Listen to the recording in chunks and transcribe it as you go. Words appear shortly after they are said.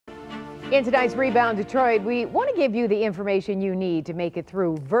In tonight's Rebound Detroit, we want to give you the information you need to make it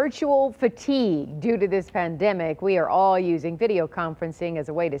through virtual fatigue. Due to this pandemic, we are all using video conferencing as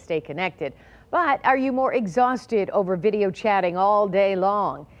a way to stay connected. But are you more exhausted over video chatting all day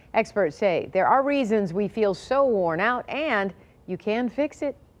long? Experts say there are reasons we feel so worn out, and you can fix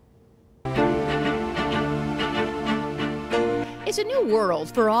it. It's a new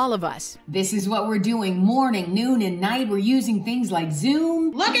world for all of us. This is what we're doing morning, noon, and night. We're using things like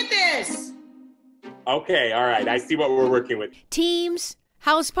Zoom. Look at this! Okay, all right, I see what we're working with. Teams,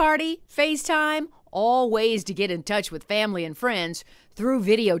 house party, FaceTime, all ways to get in touch with family and friends through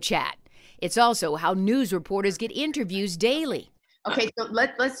video chat. It's also how news reporters get interviews daily. Okay, so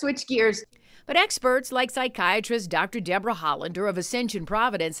let's switch gears. But experts like psychiatrist Dr. Deborah Hollander of Ascension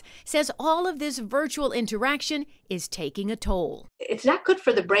Providence says all of this virtual interaction is taking a toll. It's not good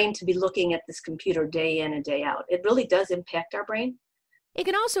for the brain to be looking at this computer day in and day out. It really does impact our brain. It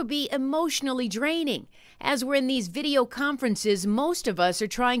can also be emotionally draining. As we're in these video conferences, most of us are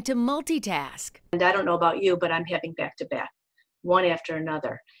trying to multitask. And I don't know about you, but I'm having back-to-back, one after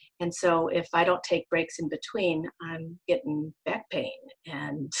another. And so if I don't take breaks in between, I'm getting back pain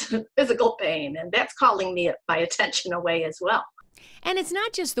and physical pain, and that's calling my attention away as well. And it's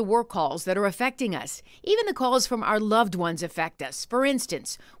not just the work calls that are affecting us. Even the calls from our loved ones affect us. For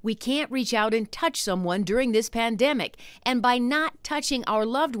instance, we can't reach out and touch someone during this pandemic. And by not touching our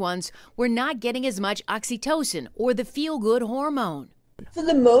loved ones, we're not getting as much oxytocin or the feel-good hormone. For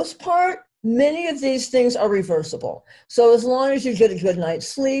the most part, many of these things are reversible. So as long as you get a good night's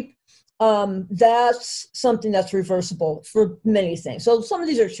sleep, that's something that's reversible for many things. So some of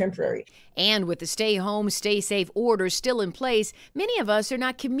these are temporary. And with the stay home, stay safe orders still in place, many of us are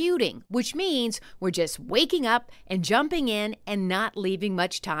not commuting, which means we're just waking up and jumping in and not leaving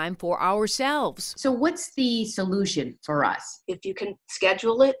much time for ourselves. So what's the solution for us? If you can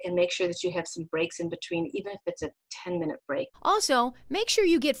schedule it and make sure that you have some breaks in between, even if it's a 10-minute break. Also, make sure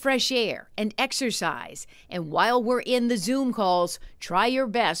you get fresh air and exercise. And while we're in the Zoom calls, try your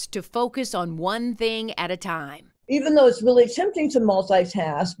best to focus on one thing at a time. Even though it's really tempting to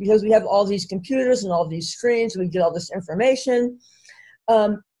multitask because we have all these computers and all these screens, we get all this information,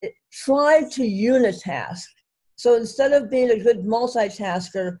 try to unitask. So instead of being a good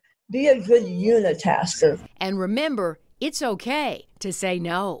multitasker, be a good unitasker. And remember, it's okay to say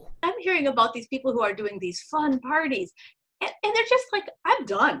no. I'm hearing about these people who are doing these fun parties, and they're just like, I'm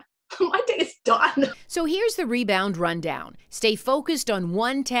done. My day is done. So here's the Rebound Rundown. Stay focused on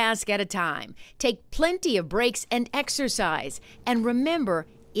one task at a time. Take plenty of breaks and exercise. And remember,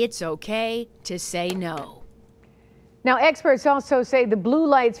 it's okay to say no. Now, experts also say the blue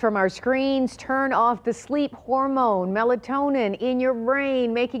lights from our screens turn off the sleep hormone, melatonin, in your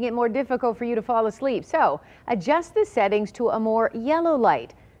brain, making it more difficult for you to fall asleep. So adjust the settings to a more yellow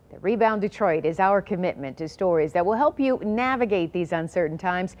light. The Rebound Detroit is our commitment to stories that will help you navigate these uncertain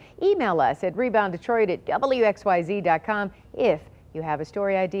times. Email us at rebounddetroit@WXYZ.com if you have a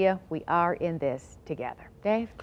story idea. We are in this together. Dave?